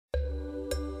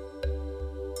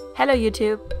Hello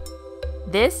YouTube!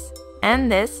 This and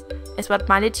this is what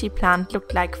my lychee plant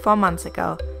looked like 4 months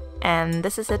ago, and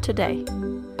this is it today.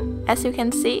 As you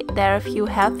can see, there are a few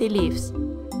healthy leaves.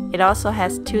 It also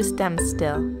has 2 stems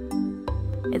still.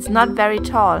 It's not very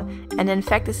tall, and in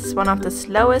fact this is one of the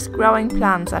slowest growing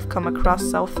plants I've come across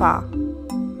so far.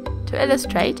 To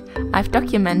illustrate, I've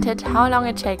documented how long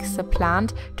it takes a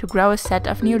plant to grow a set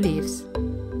of new leaves.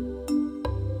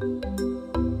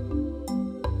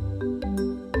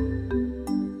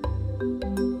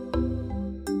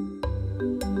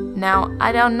 Now,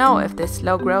 I don't know if this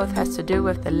slow growth has to do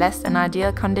with the less than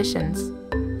ideal conditions.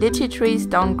 Lychee trees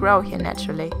don't grow here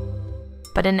naturally.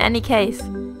 But in any case,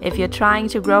 if you're trying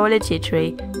to grow a lychee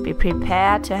tree, be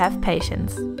prepared to have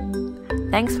patience.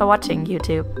 Thanks for watching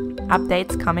YouTube.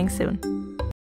 Updates coming soon.